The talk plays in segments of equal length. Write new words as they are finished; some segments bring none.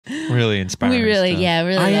really inspiring. We really, stuff.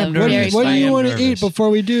 really I am love nervous. What do you want to nervous. eat before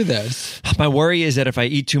we do this? My worry is that if I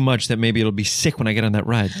eat too much, that maybe it'll be sick when I get on that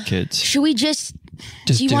ride, kids. Should we just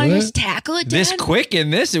Just do you do want to it? just tackle it, Dad? This quick in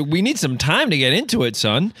this, we need some time to get into it,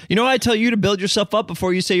 son. You know what I tell you to build yourself up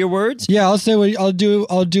before you say your words? Yeah, I'll do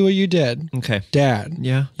what you did. Okay. Dad.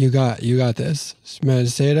 Yeah. You got this. Man,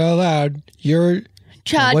 say it out loud.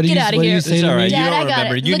 Chad, What do get you- out of what do here. you say It's to all right. me? Dad, you I don't got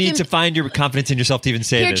remember. it. You Look need at- to find your confidence in yourself to even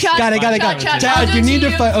say Here, this. Chad. Got it. Chad, I'll Dad, do you it need to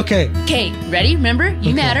to you. find. Okay. Okay, ready? Remember?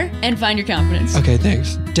 You matter and find your confidence. Okay,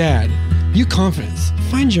 thanks. Dad, you confidence.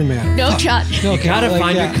 Find your man. No, Chad. No, You gotta like,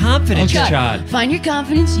 find yeah. your confidence, Okay. Chad. Find your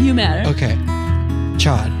confidence. You matter. Okay.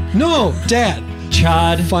 Chad. No, Dad.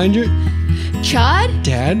 Chad. Find your Chad?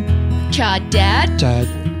 Dad. Chad, Dad? Dad.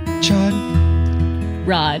 Chad.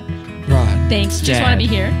 Rod. Rod. Thanks. Just Dad. want to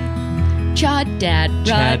be here. Chad, Dad, Rod.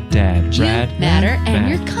 Chad, Dad, You Rad, matter and Rad,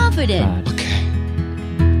 you're confident. Rod. Okay.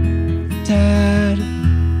 Dad.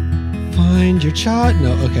 Find your Chad.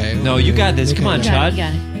 No, okay. No, you got this. Come on, You Chad.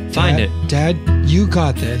 got it. You got it. Find it. Dad, you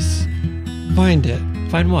got this. Find it.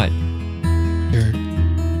 Find what? Your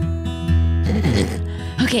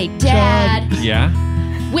Okay, Dad. Yeah?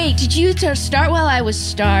 Wait, did you start while I was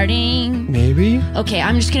starting? maybe. Okay,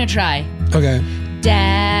 I'm just gonna try. Okay.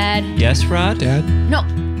 Dad. Yes, Rod? Dad. No,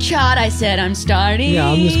 Chad, I said I'm starting. Yeah,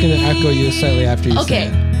 I'm just gonna echo you slightly after you Okay.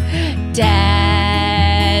 say it.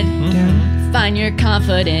 Dad. Dad. Find your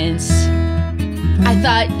confidence. I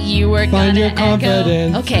thought you were Find gonna your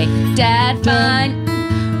confidence. echo. Okay, Dad, find.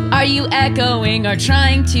 Are you echoing or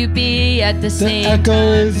trying to be at the The same echo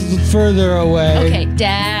time? is further away. Okay,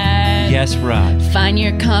 Dad. Yes, Rod. Find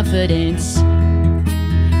your confidence.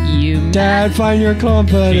 You Dad, find your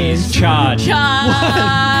confidence. He's Chad.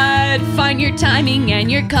 Chad. Find your timing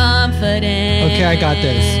and your confidence. Okay, I got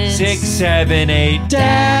this. 6, 7, 8.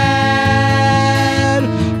 Dad,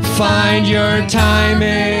 find your timing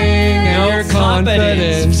and your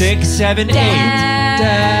confidence. 6, 7, 8. Dad,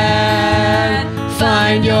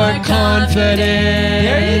 find your confidence.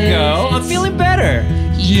 There you go. I'm feeling better.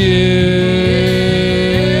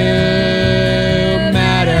 You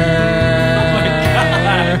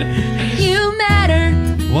matter. You matter.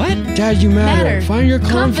 What? Dad, you matter. Matter. Find your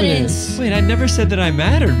confidence. Wait, I never said that I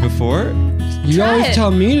mattered before. You Try always it.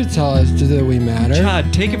 tell me to tell us that we matter.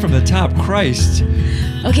 Chad, take it from the top. Christ.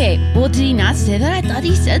 Okay, well, did he not say that? I thought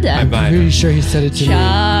he said that. I might I'm pretty have. sure he said it to me.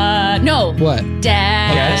 Chad. No. What?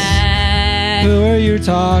 Dad. Who are you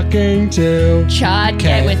talking to? Chad,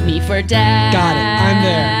 Okay. get with me for Dad. Got it. I'm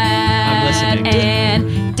there. I'm listening.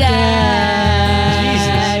 And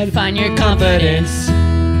Dad. Jesus. Find your confidence.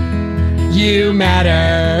 You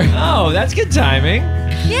matter. Oh, that's good timing.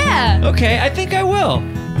 Yeah. Okay, I think I will.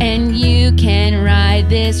 And you can ride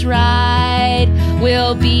this ride.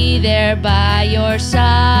 We'll be there by your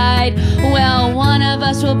side. Well, one of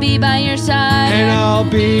us will be by your side. And I'll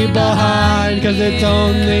be behind, cause it's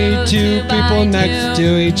only two people next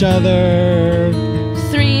to each other.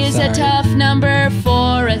 3 is a Sorry. tough number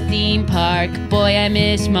for a theme park. Boy, I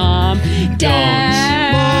miss Mom.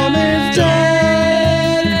 Dad. Mom is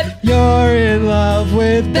dead. You're in love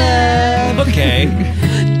with Beth. Okay.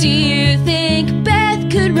 Do you think Beth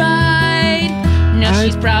could ride? No,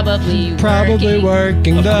 she's probably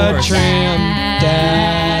working Of the course. tram.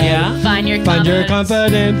 Dad. Yeah? Find your Find your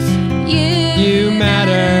confidence. confidence. You You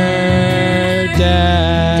matter.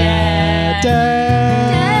 Dad.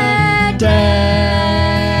 Dad.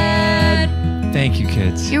 Dad. Thank you,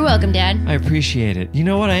 kids. You're welcome, Dad. I appreciate it. You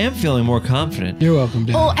know what? I am feeling more confident. You're welcome,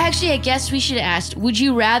 Dad. Oh, actually, I guess we should have asked, would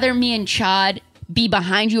you rather me and Chad be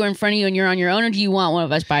behind you or in front of you and you're on your own, or do you want one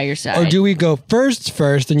of us by your side? Or do we go first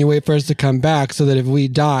and you wait for us to come back so that if we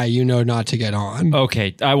die, you know not to get on?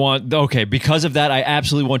 Okay, because of that, I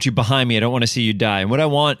absolutely want you behind me. I don't want to see you die. And what I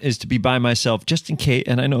want is to be by myself just in case,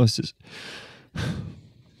 and I know this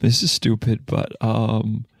is stupid, but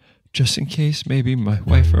just in case maybe my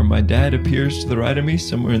wife or my dad appears to the right of me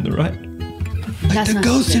somewhere in the right. Like the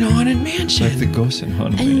Ghost in Haunted Mansion. Like the Ghost in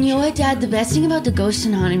Haunted And you know Mansion. what, Dad? The best thing about the Ghost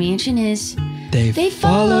in Haunted Mansion is They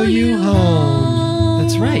follow you home.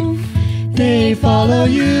 That's right. They follow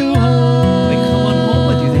you home. They come on home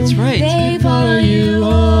with you. That's right. They Follow you They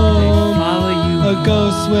home. follow you. A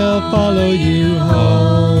ghost will follow you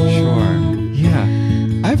home. Sure. Yeah.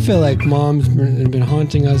 I feel like Mom's been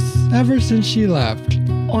haunting us ever since she left.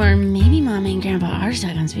 Or maybe Mom and Grandpa are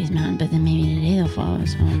stuck on Space Mountain, but then maybe today they'll follow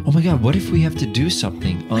us home. Oh my God, what if we have to do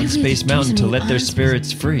something on if we have Space to do Mountain to something let their on Space-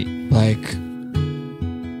 spirits free? Like,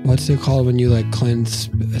 what's it called when you like cleanse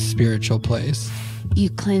a spiritual place? You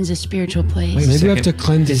cleanse a spiritual place. Wait, maybe we have to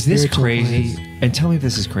cleanse Is the this spiritual crazy? place. And tell me if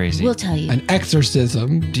this is crazy. We'll tell you. An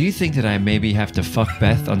exorcism. Do you think that I maybe have to fuck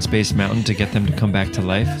Beth on Space Mountain to get them to come back to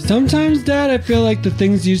life? Sometimes, Dad, I feel like the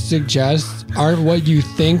things you suggest aren't what you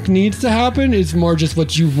think needs to happen. It's more just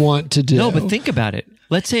what you want to do. No, but think about it.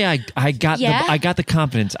 Let's say I got the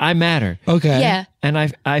confidence. I matter. Okay. Yeah. And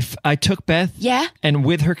I took Beth. Yeah. And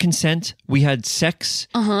with her consent, we had sex.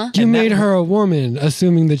 You made her a woman,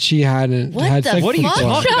 assuming that she hadn't What had the sex What are you before.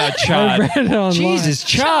 talking about, I Chad? read it online. Jesus,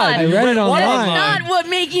 Chad. I read it online. Not what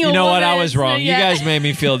making You know what? I was wrong. You guys made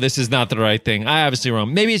me feel this is not the right thing. I obviously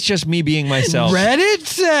wrong. Maybe it's just me being myself. Reddit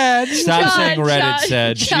said. Stop saying Reddit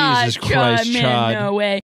said. Jesus Christ, man, Chad. no way.